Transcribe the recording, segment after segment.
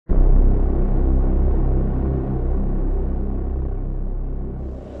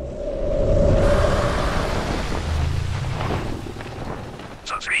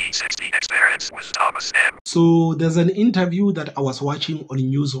So there's an interview that I was watching on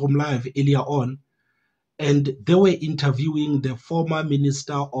Newsroom Live earlier on, and they were interviewing the former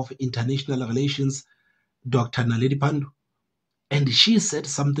Minister of International Relations, Dr. Naledi Pando, and she said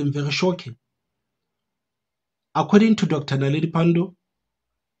something very shocking. According to Dr. Naledi Pando,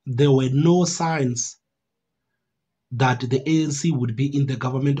 there were no signs that the ANC would be in the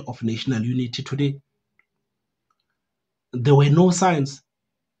government of national unity today. There were no signs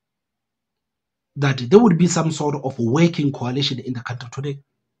that there would be some sort of working coalition in the country today.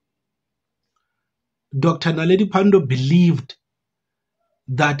 Dr. Naledi Pando believed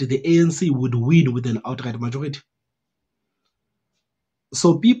that the ANC would win with an outright majority.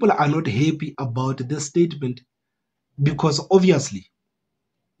 So people are not happy about this statement because obviously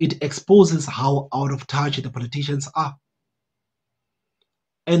it exposes how out of touch the politicians are.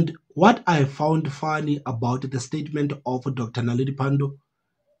 And what I found funny about the statement of Dr. Naledi Pando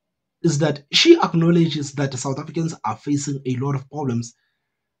is that she acknowledges that South Africans are facing a lot of problems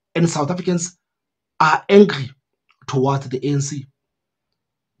and South Africans are angry towards the ANC.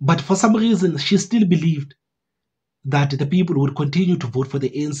 But for some reason, she still believed that the people would continue to vote for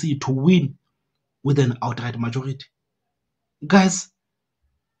the ANC to win with an outright majority. Guys,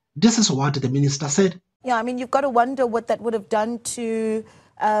 this is what the minister said. Yeah, I mean, you've got to wonder what that would have done to,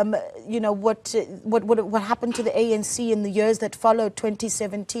 what happened to the ANC in the years that followed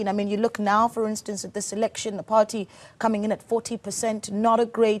 2017. I mean, you look now, for instance, at this election, the party coming in at 40%, not a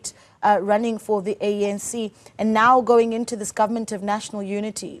great running for the ANC. And now going into this government of national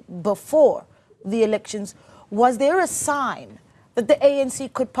unity before the elections, was there a sign that the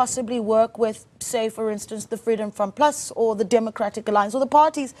ANC could possibly work with, say, for instance, the Freedom Front Plus or the Democratic Alliance or the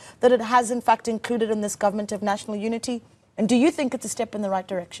parties that it has in fact included in this government of national unity? And do you think it's a step in the right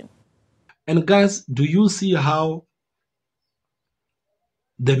direction? And guys, do you see how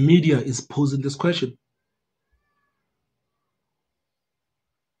the media is posing this question?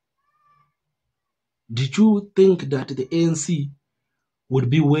 Did you think that the ANC would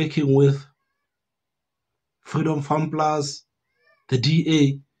be working with Freedom Front Plus, the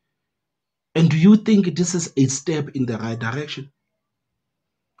DA? And do you think this is a step in the right direction?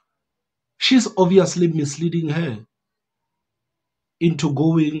 She's obviously misleading her into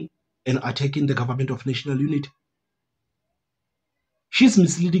going and attacking the government of national unity. She's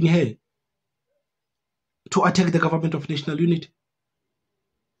misleading her to attack the government of national unity.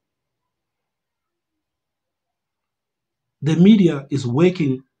 The media is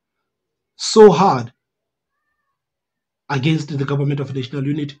working so hard against the government of national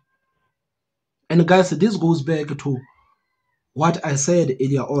unity. And guys, this goes back to what I said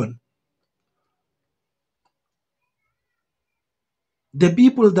earlier on. The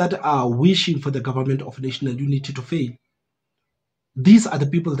people that are wishing for the government of national unity to fail, these are the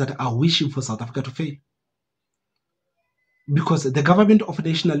people that are wishing for South Africa to fail. Because the government of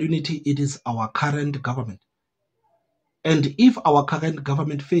national unity, it is our current government. And if our current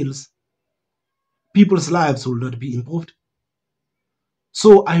government fails, people's lives will not be improved.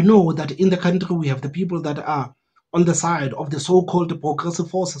 So I know that in the country we have the people that are on the side of the so-called progressive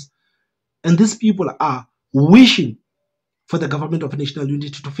forces. And these people are wishing for the government of national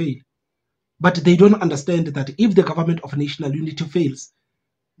unity to fail. But they don't understand that if the government of national unity fails,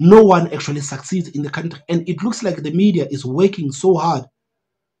 no one actually succeeds in the country. And it looks like the media is working so hard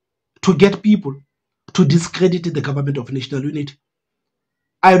to get people to discredit the government of national unity.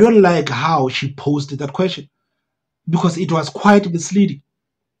 I don't like how she posed that question because it was quite misleading.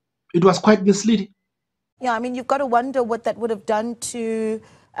 It was quite misleading. Yeah, I mean, you've got to wonder what that would have done to,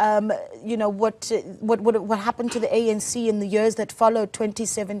 what happened to the ANC in the years that followed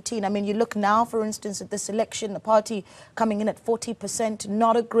 2017. I mean, you look now, for instance, at this election, the party coming in at 40%,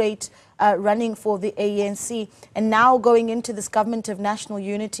 not a great running for the ANC. And now going into this government of national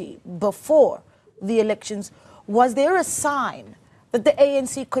unity before the elections, was there a sign that the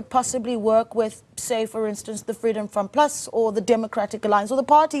ANC could possibly work with, say, for instance, the Freedom Front Plus or the Democratic Alliance or the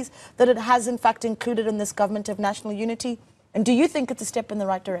parties that it has in fact included in this government of national unity? And do you think it's a step in the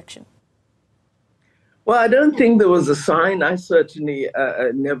right direction? Well, I don't think there was a sign. I certainly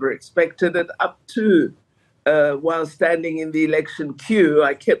never expected it. Up to while standing in the election queue,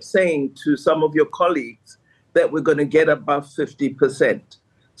 I kept saying to some of your colleagues that we're going to get above 50%.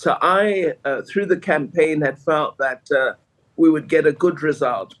 So I, through the campaign, had felt that we would get a good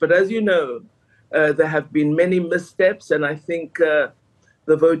result. But as you know, there have been many missteps, and I think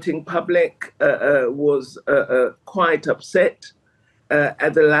the voting public was quite upset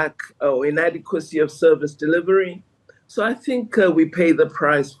at the lack or inadequacy of service delivery. So I think we pay the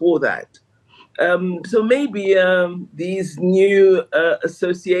price for that. So maybe these new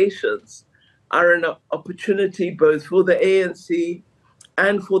associations are an opportunity both for the ANC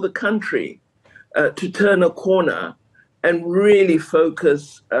and for the country to turn a corner and really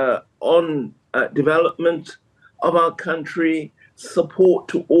focus on development of our country, support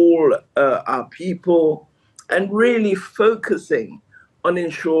to all our people, and really focusing on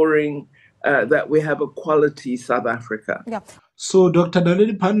ensuring that we have a quality South Africa. Yeah. So Dr.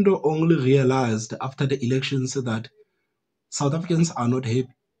 Naledi Pando only realized after the elections that South Africans are not happy.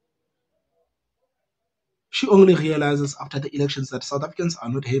 She only realizes after the elections that South Africans are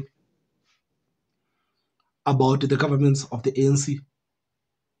not happy about the governments of the ANC.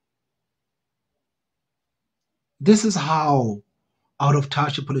 This is how out of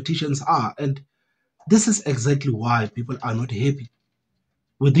touch politicians are, and this is exactly why people are not happy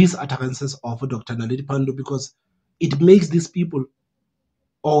with these utterances of Dr. Naledi Pando, because it makes these people,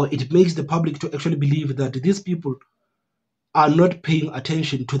 or it makes the public to actually believe that these people are not paying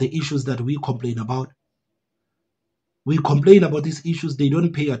attention to the issues that we complain about. We complain about these issues, they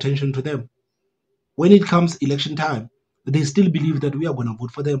don't pay attention to them. When it comes election time, they still believe that we are going to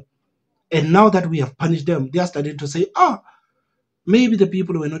vote for them. And now that we have punished them, they are starting to say, maybe the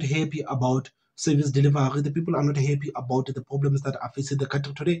people were not happy about service delivery. The people are not happy about the problems that are facing the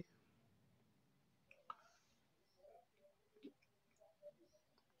country today.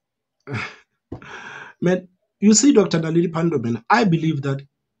 Man, you see, Dr. Naledi Pando, man, I believe that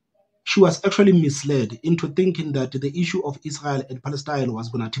she was actually misled into thinking that the issue of Israel and Palestine was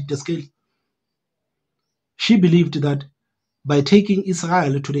going to tip the scale. She believed that by taking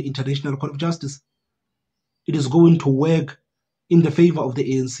Israel to the International Court of Justice, it is going to work in the favor of the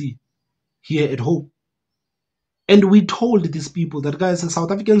ANC here at home. And we told these people that, guys, the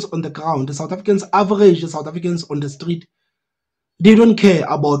South Africans on the ground, the South Africans, average South Africans on the street, they don't care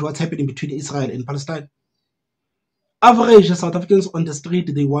about what's happening between Israel and Palestine. Average South Africans on the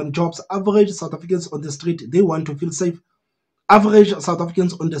street, they want jobs. Average South Africans on the street, they want to feel safe. Average South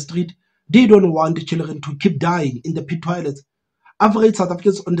Africans on the street, they don't want children to keep dying in the pit toilets. Average South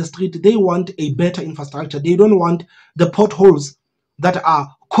Africans on the street, they want a better infrastructure. They don't want the potholes that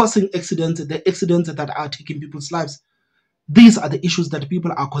are causing accidents, the accidents that are taking people's lives. These are the issues that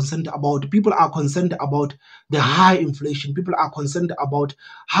people are concerned about. People are concerned about the high inflation. People are concerned about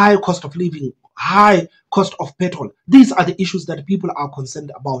high cost of living, high cost of petrol. These are the issues that people are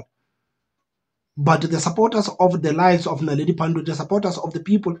concerned about. But the supporters of the lives of Naledi Pando, the supporters of the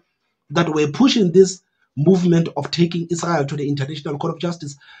people that were pushing this movement of taking Israel to the International Court of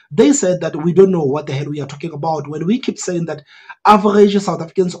Justice, they said that we don't know what the hell we are talking about. When we keep saying that average South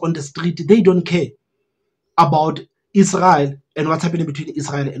Africans on the street, they don't care about Israel and what's happening between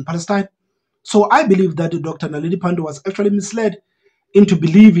Israel and Palestine. So I believe that Dr. Naledi Pando was actually misled into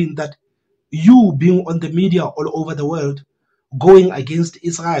believing that you being on the media all over the world going against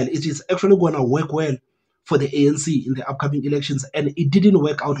Israel, it is actually going to work well for the ANC in the upcoming elections. And it didn't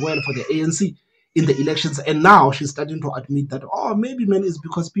work out well for the ANC in the elections. And now she's starting to admit that, maybe, man, it's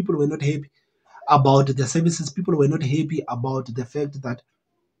because people were not happy about the services. People were not happy about the fact that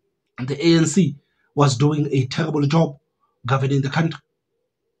the ANC was doing a terrible job governing the country.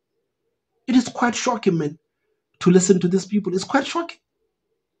 It is quite shocking, man, to listen to these people. It's quite shocking.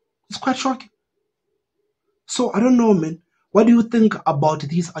 It's quite shocking. So I don't know, man. What do you think about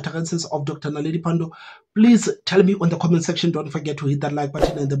these utterances of Dr. Naledi Pando? Please tell me on the comment section. Don't forget to hit that like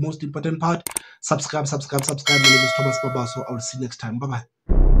button. And the most important part, subscribe. My name is Thomas Baba. So I will see you next time. Bye-bye.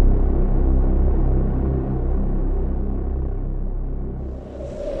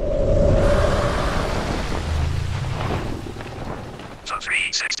 The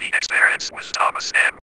 360 Experience with Thomas M.